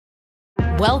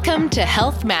Welcome to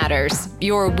Health Matters,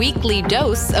 your weekly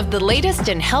dose of the latest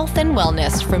in health and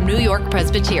wellness from New York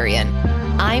Presbyterian.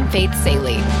 I'm Faith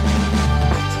Salie.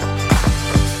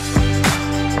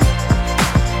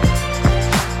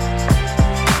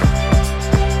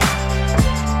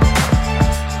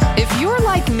 If you're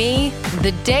like me,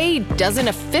 the day doesn't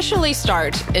officially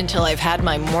start until I've had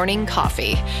my morning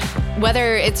coffee.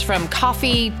 Whether it's from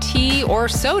coffee, tea, or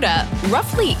soda,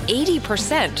 roughly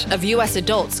 80% of U.S.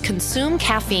 adults consume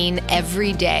caffeine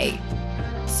every day.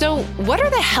 So what are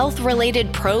the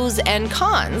health-related pros and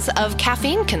cons of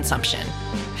caffeine consumption?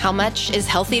 How much is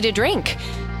healthy to drink?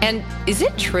 And is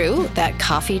it true that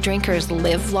coffee drinkers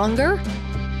live longer?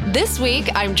 This week,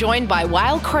 I'm joined by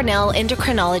Weill Cornell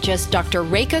endocrinologist Dr.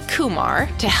 Rekha Kumar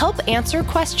to help answer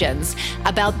questions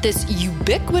about this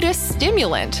ubiquitous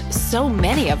stimulant so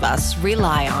many of us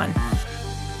rely on.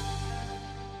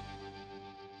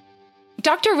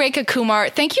 Dr. Rekha Kumar,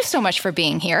 thank you so much for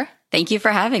being here. Thank you for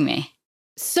having me.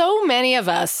 So many of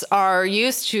us are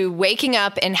used to waking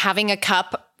up and having a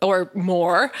cup or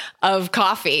more of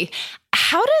coffee.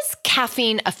 How does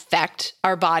caffeine affect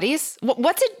our bodies?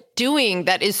 What's it doing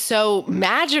that is so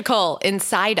magical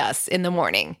inside us in the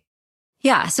morning?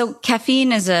 Yeah, so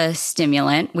caffeine is a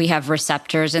stimulant. We have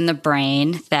receptors in the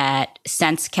brain that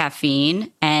sense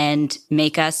caffeine and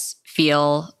make us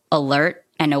feel alert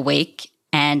and awake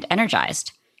and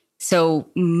energized. So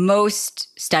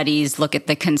most studies look at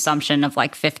the consumption of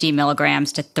like 50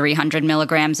 milligrams to 300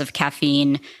 milligrams of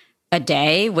caffeine a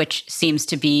day, which seems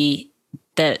to be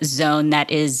the zone that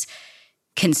is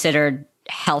considered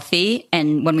healthy.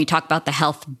 And when we talk about the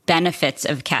health benefits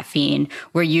of caffeine,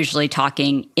 we're usually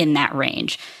talking in that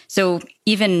range. So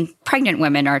even pregnant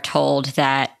women are told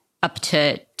that up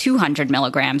to 200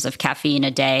 milligrams of caffeine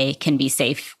a day can be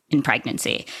safe in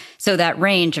pregnancy. So that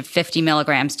range of 50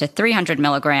 milligrams to 300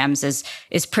 milligrams is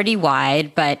pretty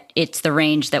wide, but it's the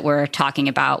range that we're talking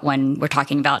about when we're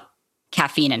talking about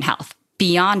caffeine and health.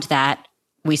 Beyond that,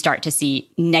 we start to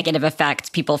see negative effects,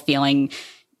 people feeling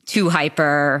too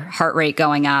hyper, heart rate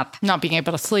going up. Not being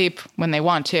able to sleep when they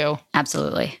want to.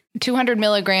 Absolutely. 200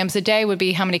 milligrams a day would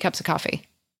be how many cups of coffee?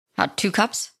 About 2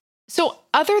 cups. So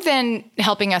other than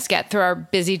helping us get through our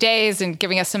busy days and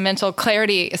giving us some mental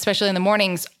clarity, especially in the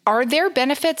mornings, are there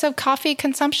benefits of coffee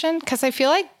consumption? Because I feel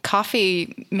like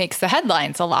coffee makes the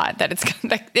headlines a lot, that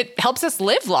it helps us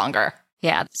live longer.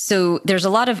 Yeah. So there's a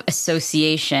lot of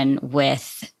association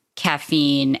with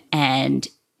caffeine and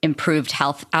improved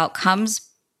health outcomes,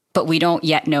 but we don't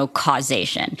yet know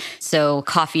causation. So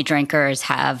coffee drinkers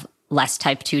have less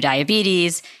type 2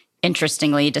 diabetes.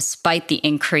 Interestingly, despite the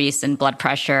increase in blood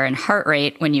pressure and heart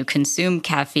rate when you consume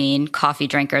caffeine, coffee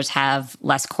drinkers have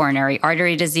less coronary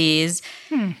artery disease.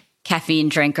 Caffeine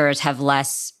drinkers have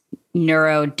less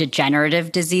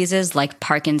neurodegenerative diseases like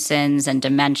Parkinson's and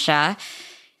dementia.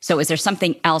 So is there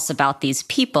something else about these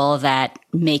people that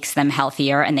makes them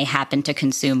healthier and they happen to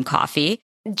consume coffee?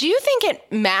 Do you think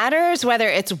it matters whether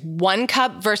it's 1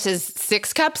 cup versus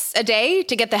 6 cups a day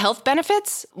to get the health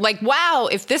benefits? Like, wow,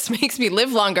 if this makes me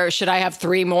live longer, should I have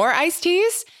 3 more iced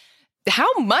teas?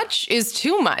 How much is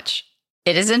too much?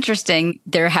 It is interesting.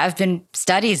 There have been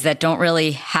studies that don't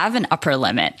really have an upper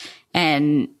limit.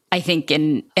 And I think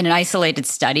in an isolated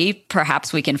study,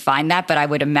 perhaps we can find that. But I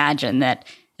would imagine that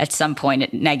at some point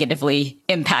it negatively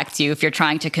impacts you if you're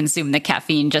trying to consume the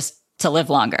caffeine just to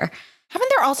live longer. Haven't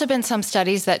there also been some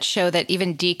studies that show that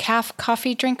even decaf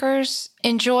coffee drinkers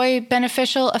enjoy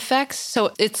beneficial effects?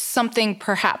 So it's something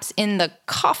perhaps in the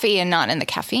coffee and not in the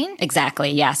caffeine? Exactly.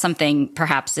 Yeah. Something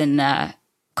perhaps in the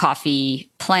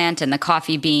coffee plant and the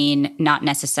coffee bean, not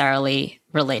necessarily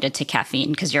related to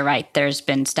caffeine. Because you're right, there's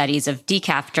been studies of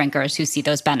decaf drinkers who see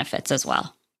those benefits as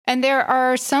well. And there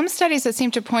are some studies that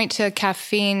seem to point to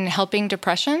caffeine helping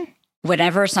depression.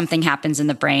 Whenever something happens in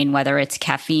the brain, whether it's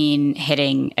caffeine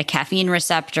hitting a caffeine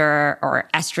receptor or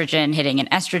estrogen hitting an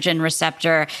estrogen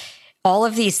receptor, all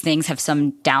of these things have some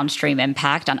downstream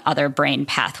impact on other brain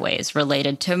pathways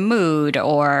related to mood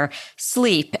or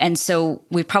sleep. And so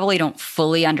we probably don't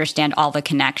fully understand all the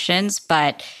connections,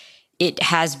 but it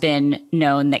has been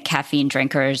known that caffeine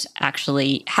drinkers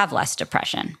actually have less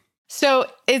depression. So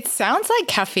it sounds like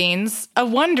caffeine's a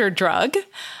wonder drug.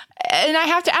 And I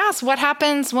have to ask, what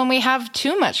happens when we have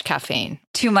too much caffeine?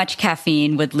 Too much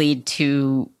caffeine would lead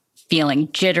to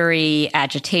feeling jittery,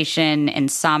 agitation,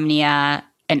 insomnia,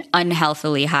 an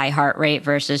unhealthily high heart rate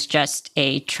versus just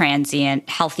a transient,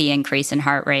 healthy increase in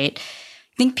heart rate.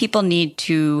 think people need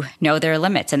to know their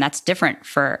limits, and that's different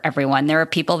for everyone. There are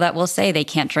people that will say they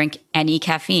can't drink any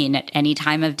caffeine at any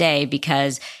time of day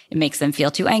because it makes them feel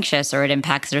too anxious or it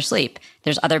impacts their sleep.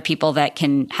 There's other people that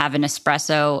can have an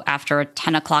espresso after a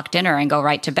 10 o'clock dinner and go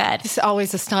right to bed. This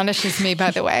always astonishes me, by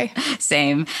the way.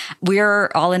 Same. We're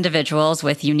all individuals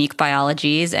with unique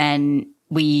biologies, and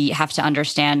we have to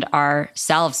understand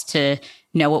ourselves to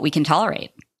know what we can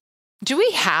tolerate. Do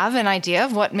we have an idea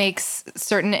of what makes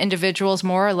certain individuals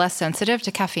more or less sensitive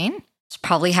to caffeine? It's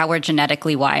probably how we're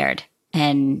genetically wired.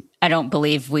 And I don't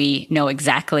believe we know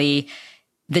exactly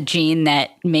the gene that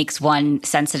makes one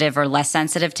sensitive or less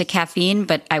sensitive to caffeine.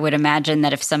 But I would imagine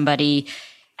that if somebody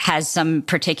has some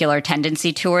particular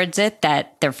tendency towards it,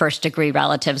 that their first degree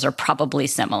relatives are probably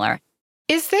similar.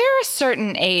 Is there a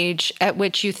certain age at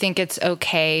which you think it's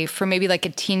okay for maybe like a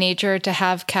teenager to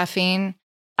have caffeine?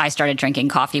 I started drinking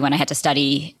coffee when I had to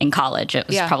study in college. It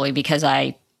was probably because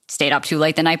I stayed up too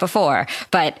late the night before.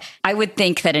 But I would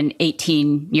think that an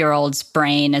 18-year-old's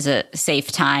brain is a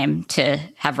safe time to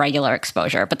have regular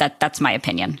exposure. But that's my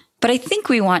opinion. But I think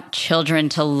we want children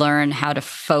to learn how to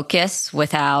focus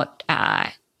without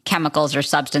chemicals or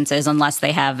substances unless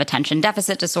they have attention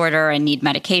deficit disorder and need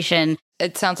medication.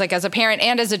 It sounds like as a parent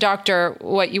and as a doctor,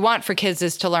 what you want for kids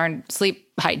is to learn sleep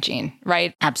hygiene,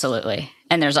 right? Absolutely.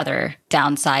 And there's other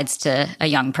downsides to a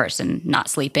young person not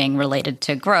sleeping related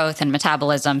to growth and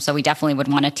metabolism. So we definitely would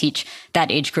want to teach that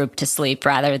age group to sleep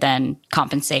rather than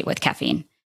compensate with caffeine.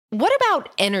 What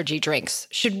about energy drinks?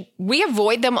 Should we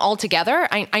avoid them altogether?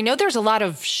 I know there's a lot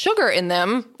of sugar in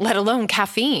them, let alone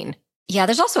caffeine. Yeah,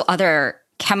 there's also other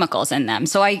chemicals in them.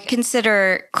 So I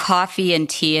consider coffee and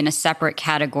tea in a separate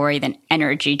category than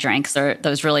energy drinks, or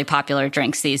those really popular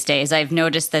drinks these days. I've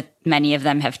noticed that many of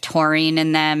them have taurine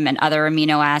in them and other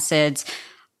amino acids.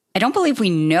 I don't believe we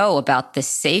know about the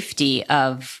safety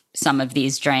of some of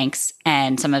these drinks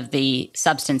and some of the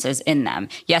substances in them.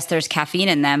 Yes, there's caffeine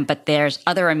in them, but there's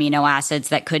other amino acids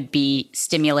that could be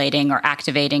stimulating or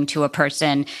activating to a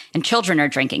person, and children are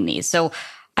drinking these. So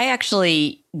I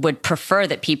actually would prefer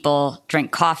that people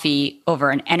drink coffee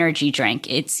over an energy drink.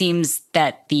 It seems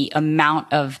that the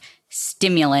amount of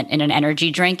stimulant in an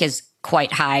energy drink is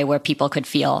quite high where people could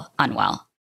feel unwell.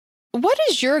 What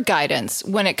is your guidance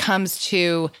when it comes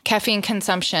to caffeine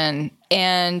consumption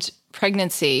and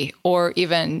pregnancy or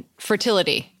even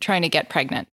fertility, trying to get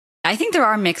pregnant? I think there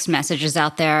are mixed messages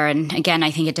out there. And again,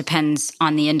 I think it depends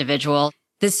on the individual.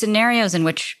 The scenarios in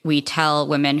which we tell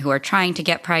women who are trying to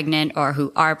get pregnant or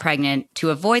who are pregnant to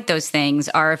avoid those things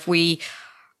are if we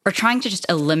are trying to just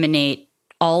eliminate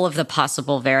all of the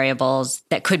possible variables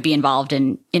that could be involved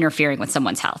in interfering with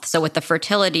someone's health. So with the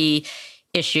fertility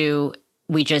issue,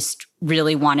 we just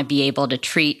really want to be able to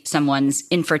treat someone's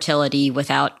infertility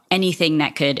without anything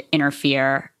that could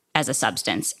interfere as a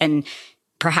substance. And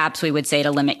perhaps we would say to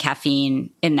limit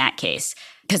caffeine in that case,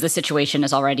 because the situation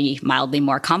is already mildly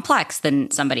more complex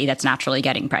than somebody that's naturally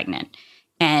getting pregnant.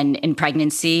 And in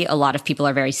pregnancy, a lot of people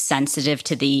are very sensitive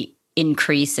to the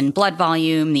increase in blood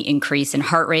volume, the increase in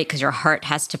heart rate, because your heart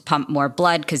has to pump more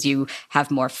blood because you have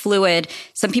more fluid.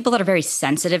 Some people that are very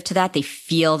sensitive to that, they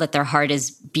feel that their heart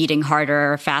is beating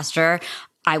harder or faster.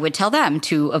 I would tell them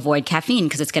to avoid caffeine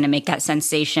because it's going to make that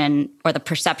sensation or the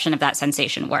perception of that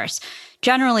sensation worse.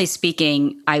 Generally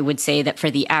speaking, I would say that for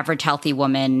the average healthy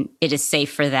woman, it is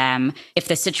safe for them. If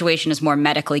the situation is more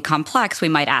medically complex, we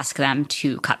might ask them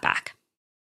to cut back.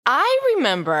 I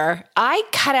remember I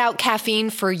cut out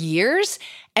caffeine for years.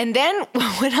 And then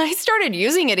when I started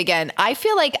using it again, I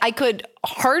feel like I could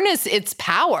harness its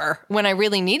power when I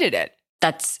really needed it.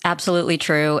 That's absolutely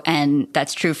true. And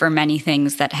that's true for many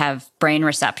things that have brain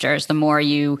receptors. The more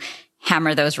you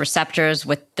hammer those receptors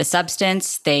with the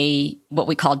substance, they what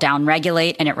we call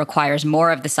downregulate, and it requires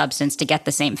more of the substance to get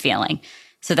the same feeling.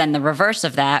 So then the reverse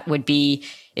of that would be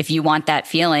if you want that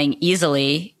feeling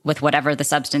easily with whatever the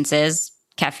substance is,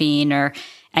 caffeine or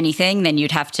anything, then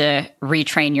you'd have to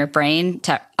retrain your brain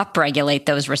to upregulate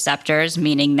those receptors,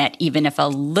 meaning that even if a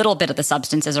little bit of the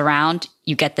substance is around,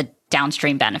 you get the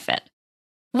downstream benefit.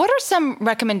 What are some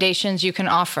recommendations you can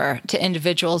offer to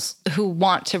individuals who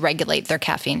want to regulate their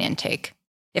caffeine intake?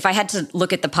 If I had to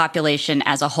look at the population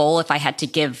as a whole, if I had to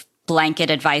give blanket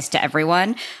advice to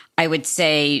everyone, I would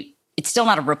say it's still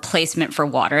not a replacement for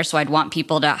water. So I'd want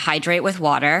people to hydrate with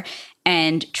water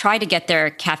and try to get their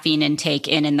caffeine intake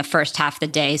in the first half of the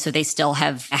day so they still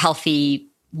have a healthy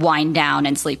wind down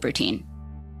and sleep routine.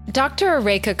 Dr.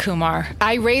 Rekha Kumar,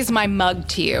 I raise my mug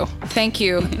to you. Thank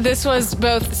you. This was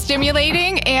both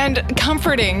stimulating and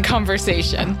comforting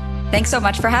conversation. Thanks so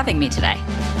much for having me today.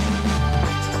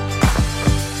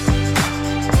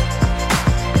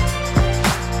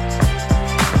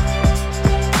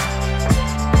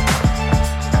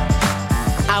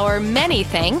 Many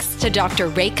thanks to Dr.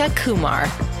 Rekha Kumar.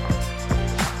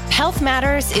 Health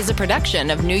Matters is a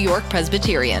production of New York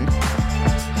Presbyterian.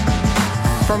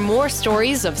 For more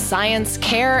stories of science,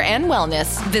 care, and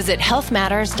wellness, visit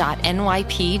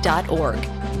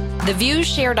healthmatters.nyp.org. The views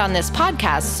shared on this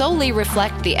podcast solely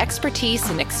reflect the expertise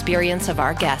and experience of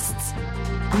our guests.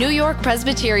 New York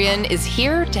Presbyterian is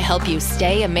here to help you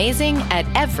stay amazing at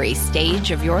every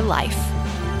stage of your life.